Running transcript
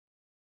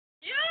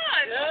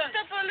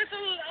a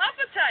little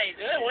appetite.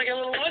 Yeah, want to get a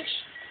little lunch?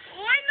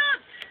 Why not?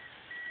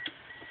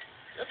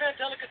 You ever had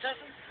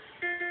delicatessen?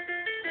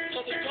 So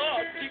the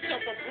dog picks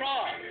up a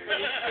bra.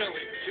 Really?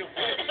 You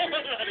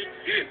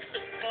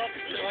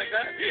like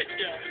that?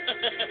 Yeah.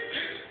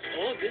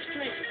 Oh, this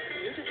place is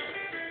beautiful.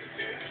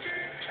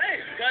 Hey,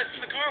 the guys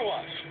from the car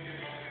wash.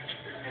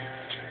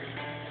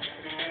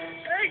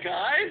 Hey,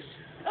 guys.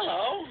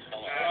 Hello.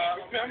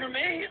 Remember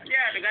me?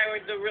 Yeah, the guy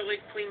with the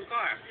really clean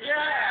car.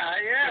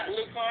 Yeah. The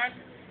blue car?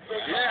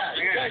 Yeah,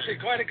 you guys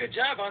did quite a good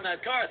job on that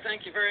car.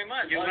 Thank you very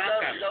much. You're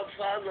welcome. No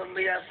problem.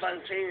 We have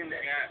fun seeing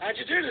it. Yeah. How'd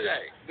you do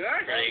today?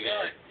 Good. Very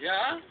good.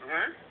 Yeah?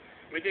 Uh-huh.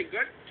 We did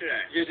good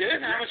today. You did?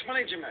 How much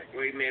money did you make?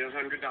 We made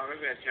 $100. We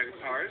had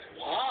 10 cars.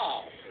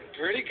 Wow.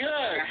 Pretty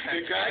good.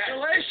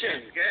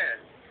 Congratulations. Good.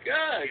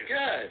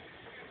 Good.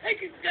 Hey,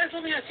 guys,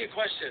 let me ask you a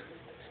question.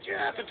 Did you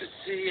happen to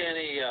see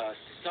any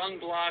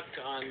sunblock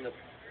on the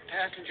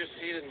passenger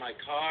seat in my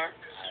car?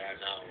 I don't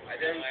know. I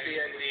didn't see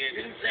any. You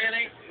didn't see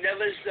any?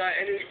 Never saw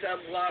any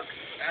sunblock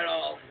at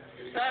all.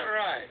 Is that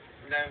right?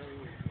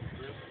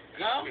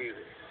 No?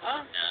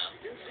 Huh? No.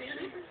 Didn't see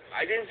any?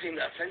 I didn't see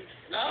nothing.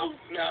 No?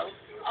 No.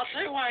 I'll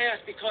tell you why I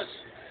asked, because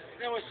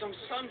there was some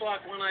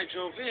sunblock when I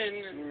drove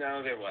in.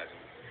 No, there wasn't.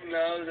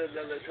 No, the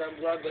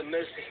sunblock was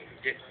missing.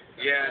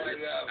 Yeah, I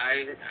know. I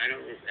didn't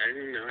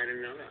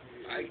know that.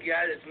 I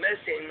got it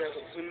missing.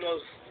 Who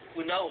knows?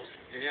 Who knows?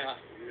 Yeah.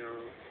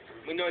 No.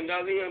 We know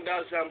nothing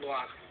about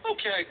sunblock.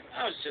 Okay,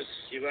 I was just...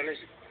 You want to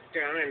sit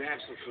down and have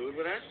some food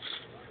with us?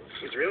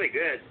 It's really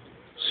good.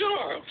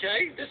 Sure,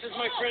 okay. This is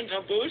my friend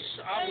Habus.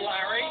 I'm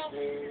Larry.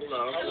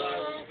 Hello.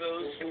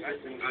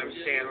 I'm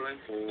Stanley.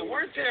 And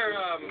weren't there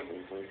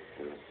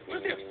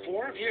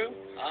 4 of you?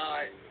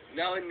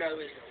 No, not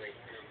recently.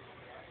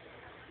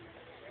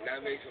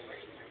 Not recently.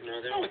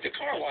 No, there. Oh, at the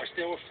car wash,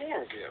 there were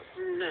 4 of you.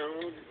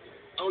 No.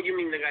 Oh, you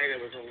mean the guy that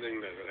was holding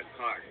the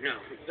car? No.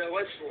 There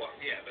was 4.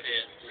 Yeah, but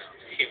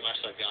He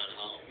must have gone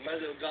home. Must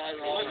have gone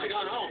He home. must have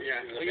gone home. Yeah.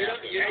 Well, you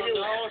don't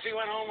know if he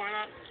went home or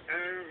not?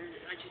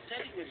 I just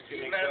said he was He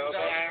going to might have go,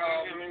 but gone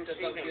home I mean, to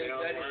he's fuck going your to go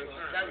daddy one or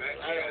time, something. right?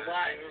 I don't know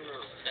why.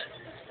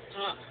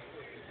 Huh.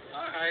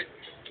 All right.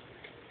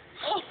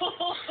 I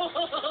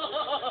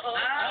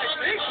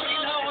think we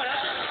know what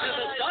happened to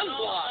the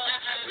sunblock.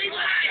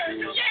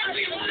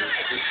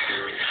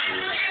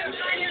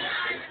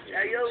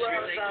 Yeah, you're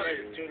welcome.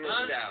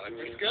 Huh?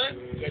 It's good?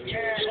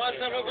 Yeah. You want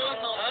some of this?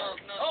 Huh?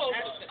 Oh.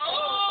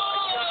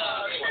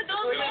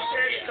 Put your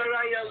hands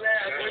around your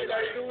leg. What are you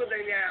going to do with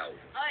it now?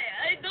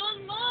 I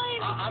don't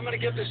mind. I'm going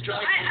to get this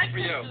dry cleaned for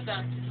you. I can do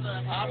that.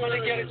 I'm going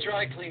to get it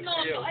dry cleaned No,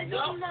 for you. I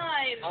don't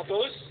mind.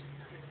 Habus?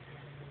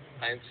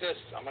 I insist.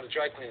 I'm going to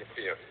dry clean it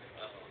for you.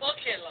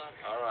 Okay, love.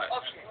 All right.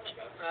 Okay.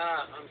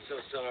 I'm so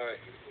sorry.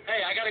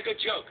 Hey, I got a good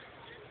joke.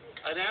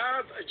 An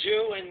Arab, a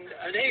Jew, and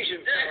an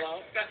Asian fellow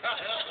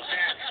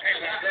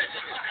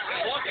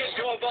walk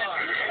into a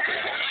bar. Tell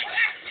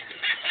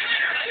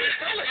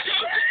a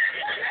joke.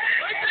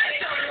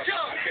 Tell a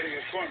joke. I'm getting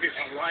a corned beef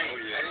online.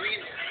 I mean,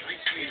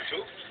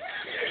 too.